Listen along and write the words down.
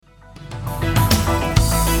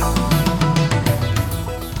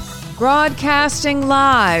Broadcasting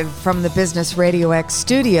live from the Business Radio X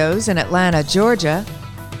studios in Atlanta, Georgia,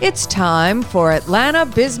 it's time for Atlanta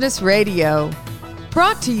Business Radio.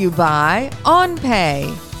 Brought to you by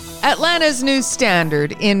OnPay, Atlanta's new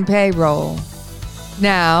standard in payroll.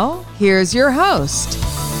 Now, here's your host.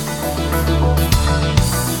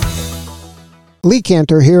 Lee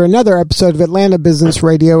Cantor here, another episode of Atlanta Business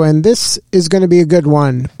Radio, and this is going to be a good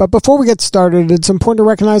one. But before we get started, it's important to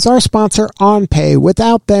recognize our sponsor, OnPay.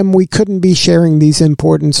 Without them, we couldn't be sharing these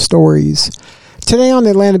important stories. Today on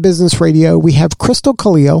Atlanta Business Radio, we have Crystal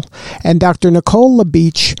Khalil and Dr. Nicole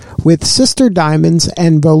LaBeach with Sister Diamonds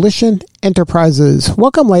and Volition Enterprises.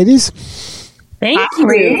 Welcome, ladies. Thank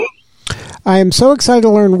you. I am so excited to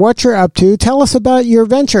learn what you're up to. Tell us about your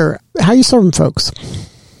venture. How are you serving folks?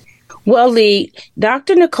 Well, Lee,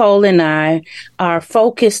 Dr. Nicole and I are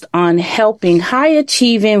focused on helping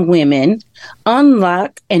high-achieving women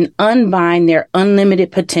unlock and unbind their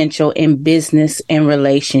unlimited potential in business and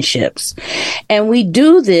relationships. And we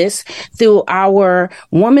do this through our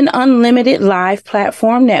Woman Unlimited Live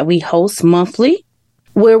platform that we host monthly,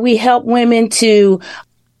 where we help women to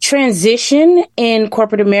transition in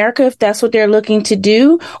corporate America if that's what they're looking to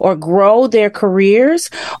do, or grow their careers,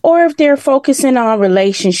 or if they're focusing on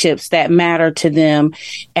relationships that matter to them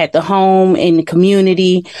at the home, in the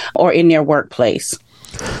community, or in their workplace.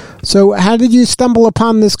 So how did you stumble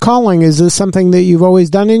upon this calling? Is this something that you've always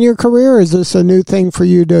done in your career, or is this a new thing for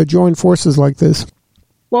you to join forces like this?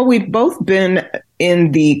 Well, we've both been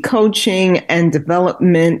in the coaching and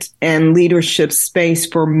development and leadership space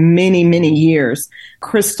for many, many years.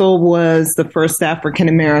 Crystal was the first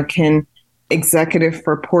African-American executive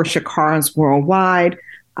for Porsche Cars Worldwide.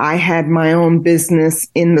 I had my own business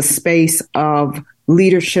in the space of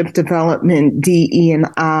leadership development,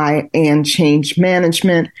 DE&I, and change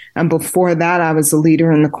management. And before that, I was a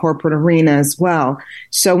leader in the corporate arena as well.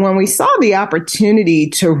 So when we saw the opportunity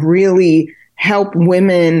to really help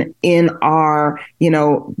women in our,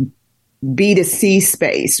 B2C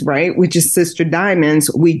space, right, which is Sister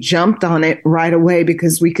Diamonds, we jumped on it right away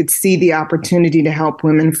because we could see the opportunity to help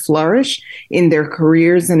women flourish in their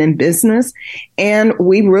careers and in business. And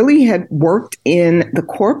we really had worked in the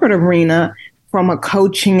corporate arena from a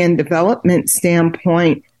coaching and development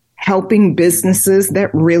standpoint, helping businesses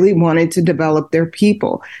that really wanted to develop their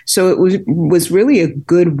people. So it was really a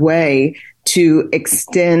good way to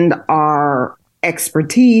extend our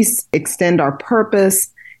expertise, extend our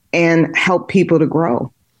purpose, and help people to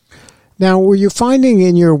grow. Now, were you finding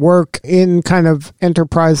in your work in kind of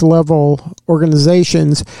enterprise level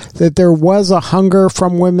organizations that there was a hunger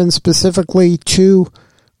from women specifically to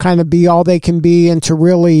kind of be all they can be and to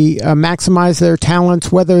really maximize their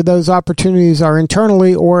talents, whether those opportunities are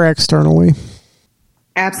internally or externally?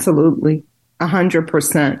 Absolutely.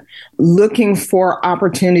 100%. Looking for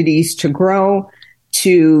opportunities to grow,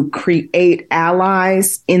 to create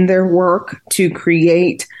allies in their work, to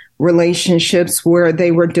create relationships where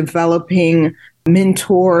they were developing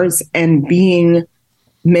mentors and being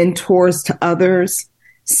mentors to others,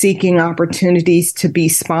 seeking opportunities to be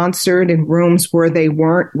sponsored in rooms where they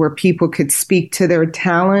weren't, where people could speak to their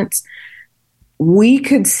talents. We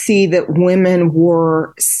could see that women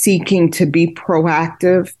were seeking to be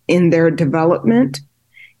proactive in their development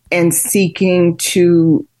and seeking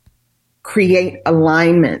to create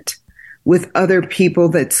alignment with other people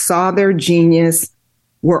that saw their genius,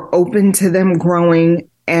 were open to them growing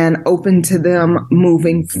and open to them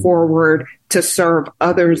moving forward to serve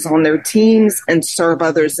others on their teams and serve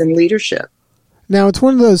others in leadership. Now, it's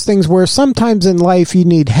one of those things where sometimes in life you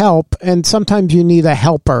need help and sometimes you need a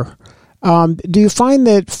helper. Do you find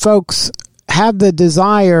that folks have the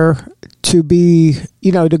desire to be,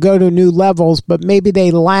 to go to new levels, but maybe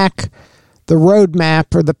they lack the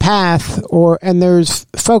roadmap or the path, and there's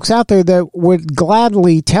folks out there that would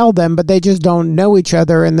gladly tell them, but they just don't know each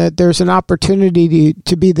other, and that there's an opportunity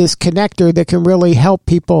to be this connector that can really help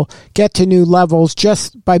people get to new levels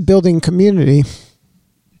just by building community?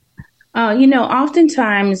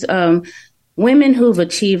 Oftentimes women who've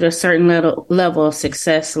achieved a certain level of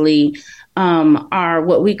success, Lee, are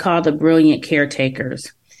what we call the brilliant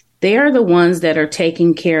caretakers. They are the ones that are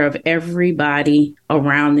taking care of everybody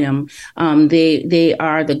around them. They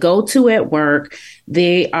are the go-to at work.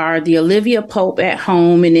 They are the Olivia Pope at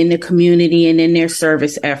home and in the community and in their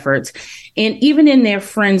service efforts. And even in their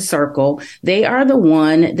friend circle, they are the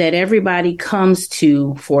one that everybody comes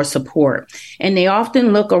to for support. And they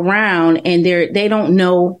often look around and they don't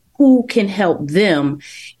know who can help them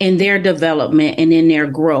in their development and in their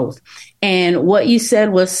growth. And what you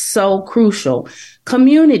said was so crucial.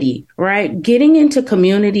 Community, right? Getting into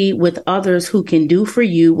community with others who can do for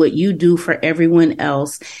you what you do for everyone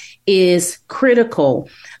else is critical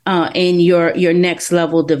in your next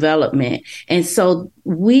level development. And so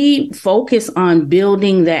we focus on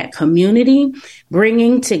building that community,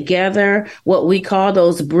 bringing together what we call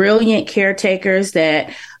those brilliant caretakers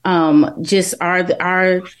that just are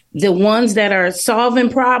the ones that are solving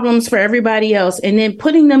problems for everybody else, and then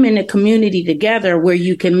putting them in a community together where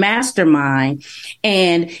you can mastermind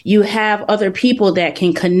and you have other people that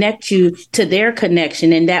can connect you to their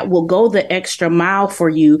connection and that will go the extra mile for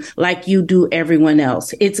you like you do everyone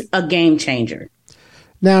else. It's a game changer.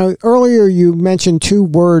 Now, earlier you mentioned two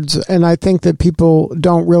words, and I think that people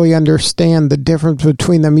don't really understand the difference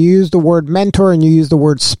between them. You used the word mentor and you used the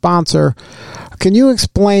word sponsor. Can you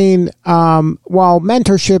explain, while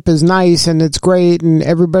mentorship is nice and it's great and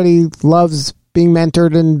everybody loves being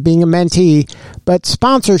mentored and being a mentee, but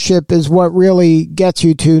sponsorship is what really gets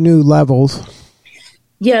you to new levels?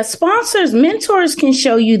 Yeah, mentors can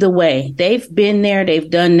show you the way. They've been there, they've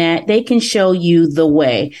done that. They can show you the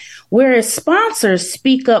way. Whereas sponsors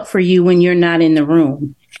speak up for you when you're not in the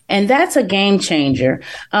room. And that's a game changer.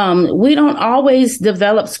 We don't always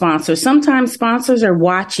develop sponsors. Sometimes sponsors are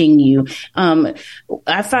watching you.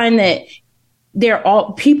 I find that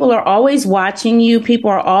people are always watching you. People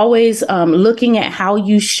are always looking at how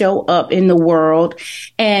you show up in the world.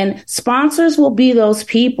 And sponsors will be those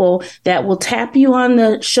people that will tap you on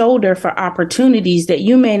the shoulder for opportunities that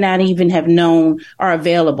you may not even have known are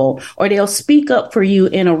available, or they'll speak up for you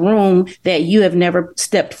in a room that you have never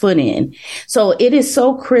stepped foot in. So it is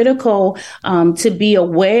so critical to be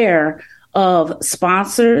aware of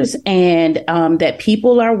sponsors and that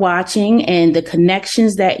people are watching and the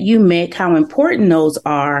connections that you make, how important those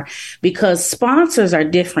are, because sponsors are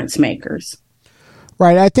difference makers.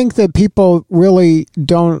 Right. I think that people really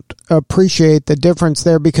don't appreciate the difference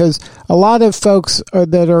there, because a lot of folks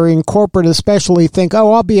that are in corporate especially think,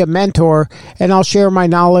 oh, I'll be a mentor and I'll share my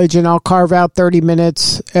knowledge and I'll carve out 30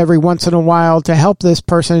 minutes every once in a while to help this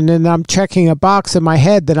person. And I'm checking a box in my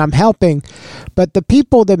head that I'm helping. But the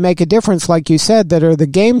people that make a difference, like you said, that are the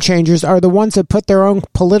game changers, are the ones that put their own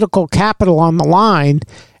political capital on the line.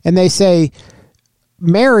 And they say,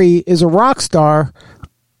 Mary is a rock star.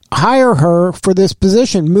 Hire her for this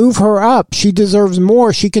position. Move her up. She deserves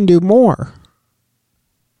more. She can do more.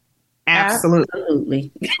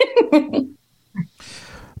 Absolutely.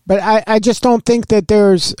 But I just don't think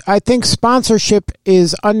that I think sponsorship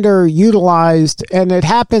is underutilized, and it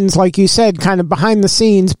happens, like you said, kind of behind the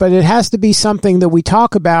scenes, but it has to be something that we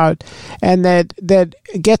talk about and that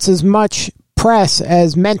gets as much press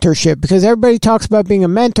as mentorship, because everybody talks about being a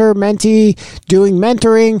mentor, mentee, doing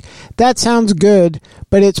mentoring. That sounds good,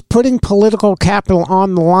 but it's putting political capital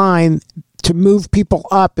on the line to move people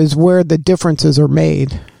up is where the differences are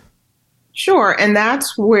made. Sure. And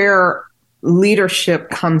that's where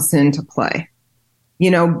leadership comes into play.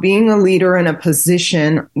 You know, being a leader in a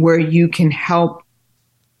position where you can help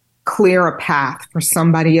clear a path for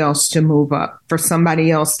somebody else to move up, for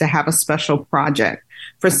somebody else to have a special project,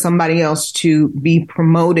 for somebody else to be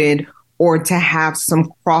promoted or to have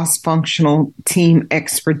some cross-functional team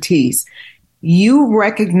expertise. You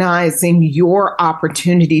recognizing your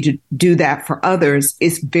opportunity to do that for others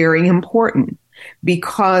is very important,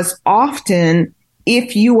 because often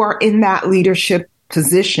if you are in that leadership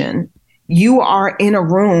position, you are in a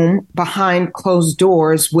room behind closed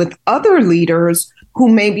doors with other leaders who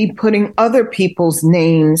may be putting other people's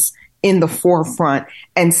names in the forefront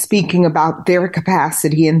and speaking about their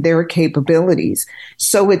capacity and their capabilities.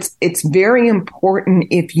 So it's very important,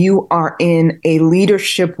 if you are in a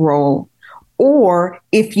leadership role, or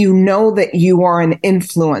if you know that you are an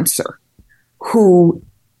influencer who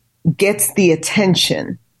gets the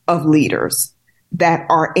attention of leaders that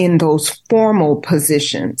are in those formal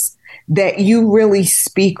positions, that you really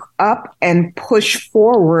speak up and push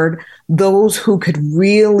forward those who could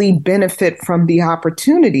really benefit from the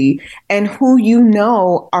opportunity and who you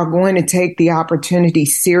know are going to take the opportunity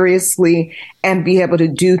seriously and be able to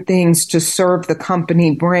do things to serve the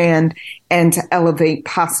company brand and to elevate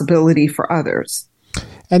possibility for others.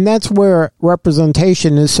 And that's where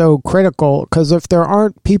representation is so critical, because if there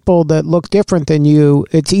aren't people that look different than you,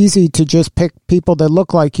 it's easy to just pick people that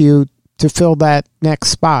look like you to fill that next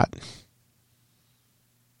spot.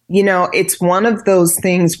 You know, it's one of those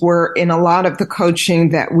things where in a lot of the coaching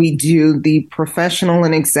that we do, the professional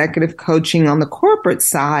and executive coaching on the corporate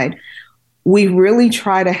side, we really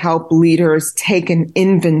try to help leaders take an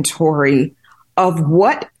inventory of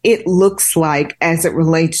what it looks like as it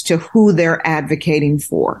relates to who they're advocating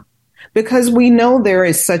for. Because we know there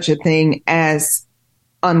is such a thing as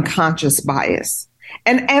unconscious bias,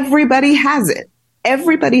 and everybody has it.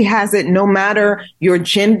 Everybody has it, no matter your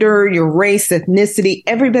gender, your race, ethnicity,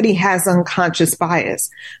 everybody has unconscious bias.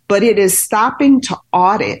 But it is stopping to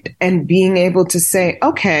audit and being able to say,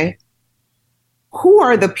 okay, who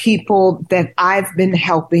are the people that I've been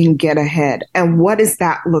helping get ahead? And what does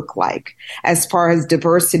that look like as far as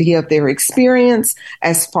diversity of their experience,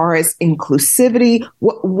 as far as inclusivity?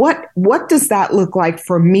 What does that look like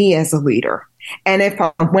for me as a leader? And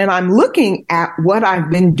when I'm looking at what I've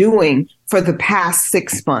been doing for the past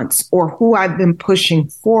 6 months or who I've been pushing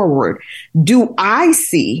forward, do I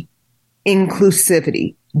see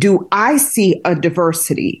inclusivity? Do I see a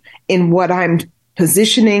diversity in what I'm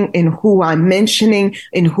positioning, in who I'm mentioning,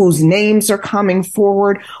 in whose names are coming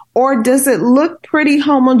forward? Or does it look pretty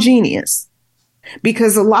homogeneous?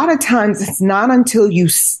 Because a lot of times it's not until you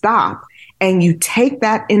stop and you take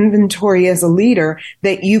that inventory as a leader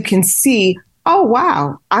that you can see, oh,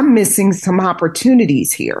 wow, I'm missing some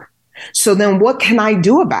opportunities here. So then what can I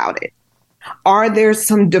do about it? Are there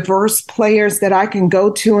some diverse players that I can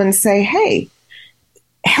go to and say, hey,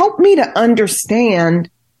 help me to understand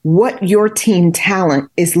what your team talent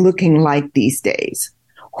is looking like these days?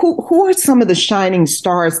 Who are some of the shining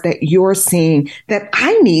stars that you're seeing that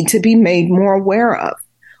I need to be made more aware of?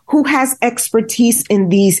 Who has expertise in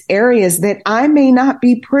these areas that I may not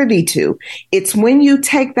be privy to? It's when you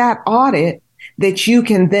take that audit that you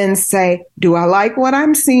can then say, do I like what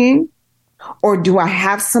I'm seeing? Or do I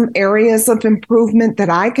have some areas of improvement that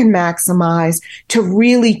I can maximize to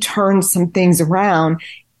really turn some things around?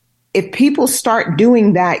 If people start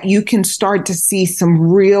doing that, you can start to see some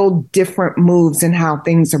real different moves in how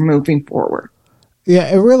things are moving forward. Yeah,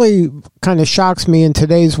 it really kind of shocks me in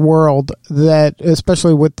today's world that,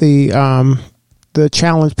 especially with the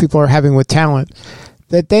challenge people are having with talent,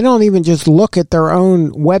 that they don't even just look at their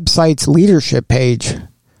own website's leadership page.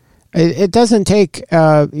 It doesn't take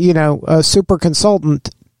a super consultant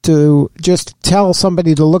to just tell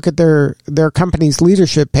somebody to look at their company's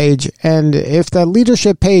leadership page. And if the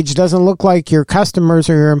leadership page doesn't look like your customers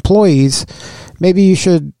or your employees, maybe you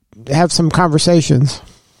should have some conversations.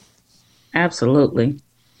 Absolutely.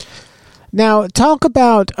 Now, talk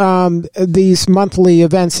about these monthly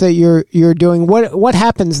events that you're doing. What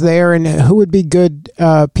happens there, and who would be good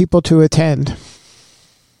people to attend?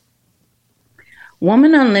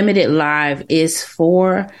 Woman Unlimited Live is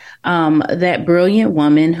for that brilliant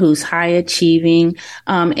woman who's high achieving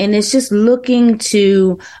and is just looking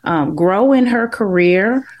to grow in her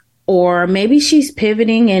career, or maybe she's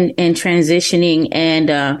pivoting and transitioning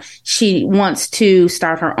and she wants to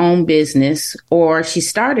start her own business, or she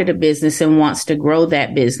started a business and wants to grow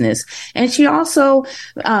that business. And she also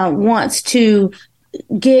wants to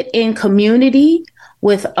get in community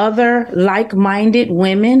with other like-minded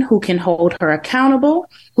women who can hold her accountable,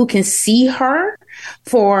 who can see her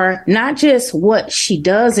for not just what she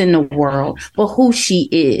does in the world, but who she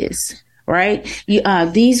is, right?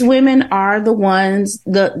 These women are the ones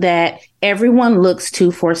that everyone looks to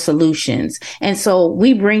for solutions. And so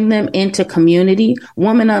we bring them into community.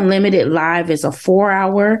 Woman Unlimited Live is a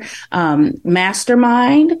 4-hour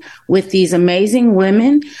mastermind with these amazing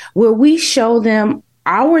women where we show them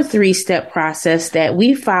our 3-step process that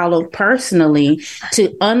we followed personally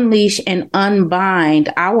to unleash and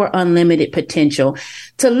unbind our unlimited potential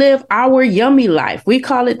to live our yummy life. We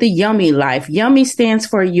call it the yummy life. Yummy stands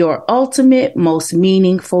for your ultimate, most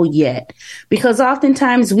meaningful yet, because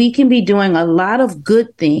oftentimes we can be doing a lot of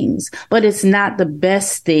good things, but it's not the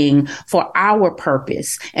best thing for our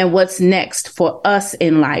purpose and what's next for us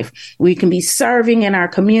in life. We can be serving in our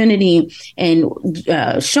community and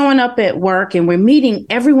showing up at work, and we're meeting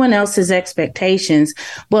everyone else's expectations.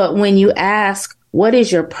 But when you ask, what is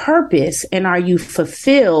your purpose and are you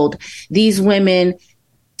fulfilled? These women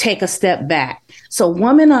take a step back. So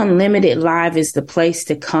Woman Unlimited Live is the place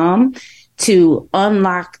to come to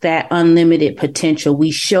unlock that unlimited potential. We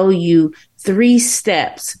show you 3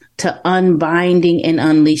 steps to unbinding and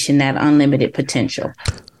unleashing that unlimited potential.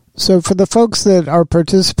 So for the folks that are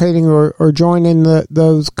participating or joining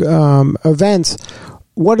those events,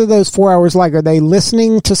 what are those 4 hours like? Are they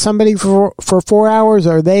listening to somebody for 4 hours?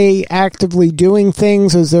 Are they actively doing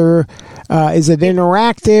things? Is it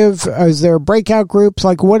interactive? Is there breakout groups?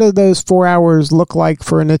 Like, what do those 4 hours look like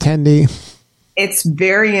for an attendee? It's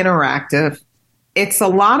very interactive. It's a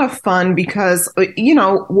lot of fun because,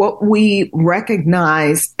 what we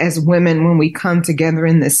recognize as women when we come together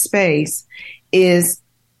in this space is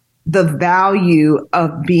the value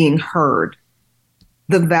of being heard,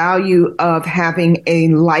 the value of having a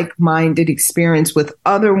like-minded experience with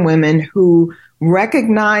other women who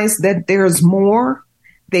recognize that there's more.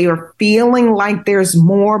 They are feeling like there's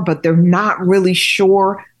more, but they're not really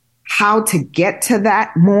sure how to get to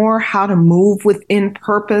that more, how to move within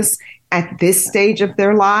purpose at this stage of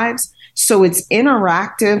their lives. So it's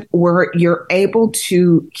interactive where you're able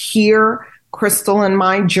to hear Crystal and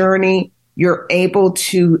my journey. You're able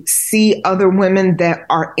to see other women that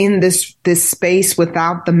are in this space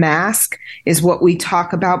without the mask is what we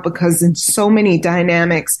talk about, because in so many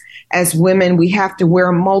dynamics as women, we have to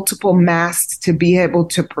wear multiple masks to be able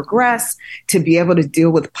to progress, to be able to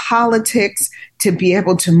deal with politics, to be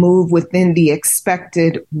able to move within the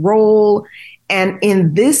expected role. And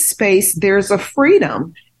in this space, there's a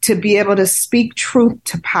freedom to be able to speak truth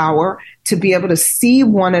to power, to be able to see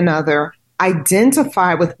one another,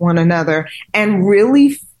 identify with one another, and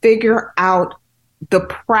really figure out the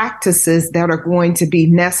practices that are going to be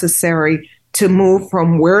necessary to move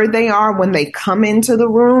from where they are when they come into the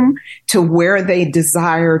room to where they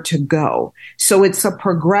desire to go. So it's a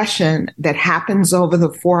progression that happens over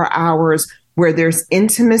the 4 hours where there's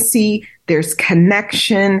intimacy, there's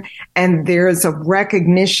connection, and there's a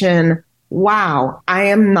recognition, wow, I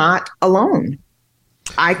am not alone.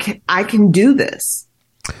 I can do this.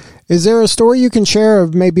 Is there a story you can share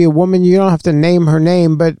of maybe a woman, you don't have to name her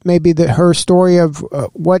name, but maybe her story of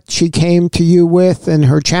what she came to you with and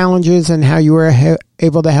her challenges and how you were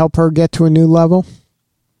able to help her get to a new level?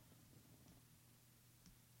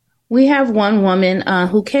 We have one woman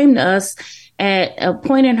who came to us at a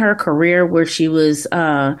point in her career where she was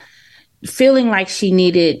feeling like she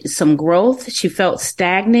needed some growth. She felt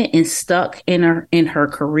stagnant and stuck in her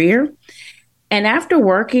career. And after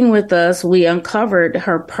working with us, we uncovered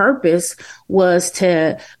her purpose was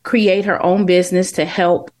to create her own business to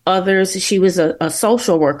help others. She was a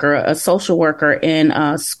social worker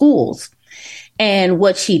in schools. And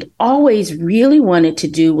what she'd always really wanted to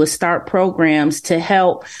do was start programs to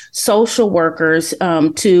help social workers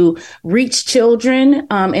to reach children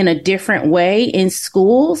in a different way in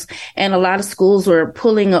schools. And a lot of schools were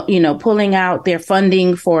pulling out their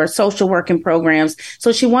funding for social working programs.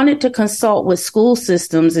 So she wanted to consult with school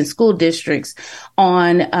systems and school districts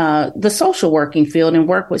on the social working field and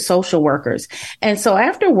work with social workers. And so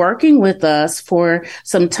after working with us for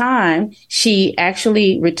some time, she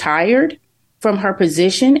actually retired from her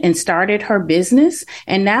position and started her business.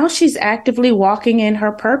 And now she's actively walking in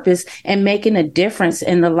her purpose and making a difference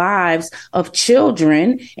in the lives of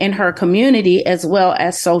children in her community as well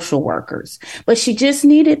as social workers. But she just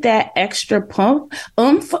needed that extra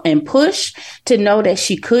oomph and push to know that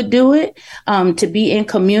she could do it, to be in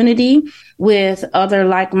community with other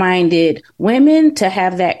like-minded women, to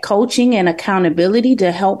have that coaching and accountability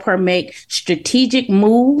to help her make strategic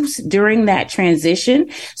moves during that transition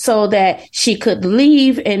so that she could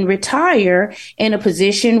leave and retire in a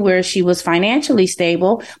position where she was financially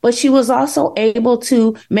stable, but she was also able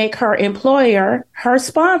to make her employer her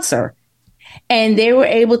sponsor. And they were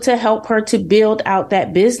able to help her to build out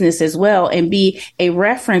that business as well and be a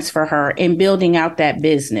reference for her in building out that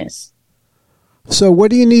business. So what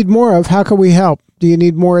do you need more of? How can we help? Do you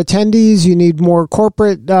need more attendees? You need more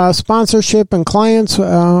corporate sponsorship and clients?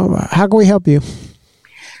 How can we help you?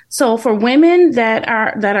 So for women that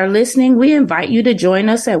are listening, we invite you to join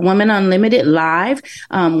us at Women Unlimited Live,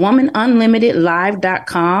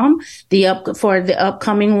 womanunlimitedlive.com, for the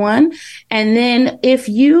upcoming one. And then if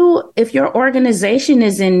your organization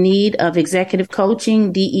is in need of executive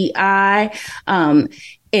coaching, DEI,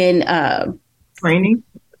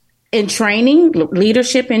 training,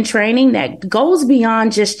 leadership and training that goes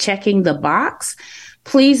beyond just checking the box,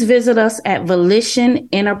 please visit us at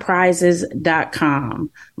volitionenterprises.com.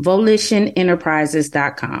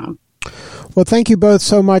 volitionenterprises.com. Well, thank you both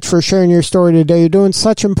so much for sharing your story today. You're doing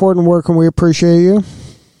such important work, and we appreciate you.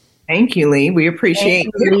 Thank you, Lee. We appreciate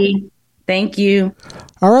you. Lee. Thank you.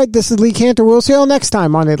 All right, this is Lee Cantor. We'll see you all next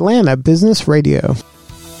time on Atlanta Business Radio.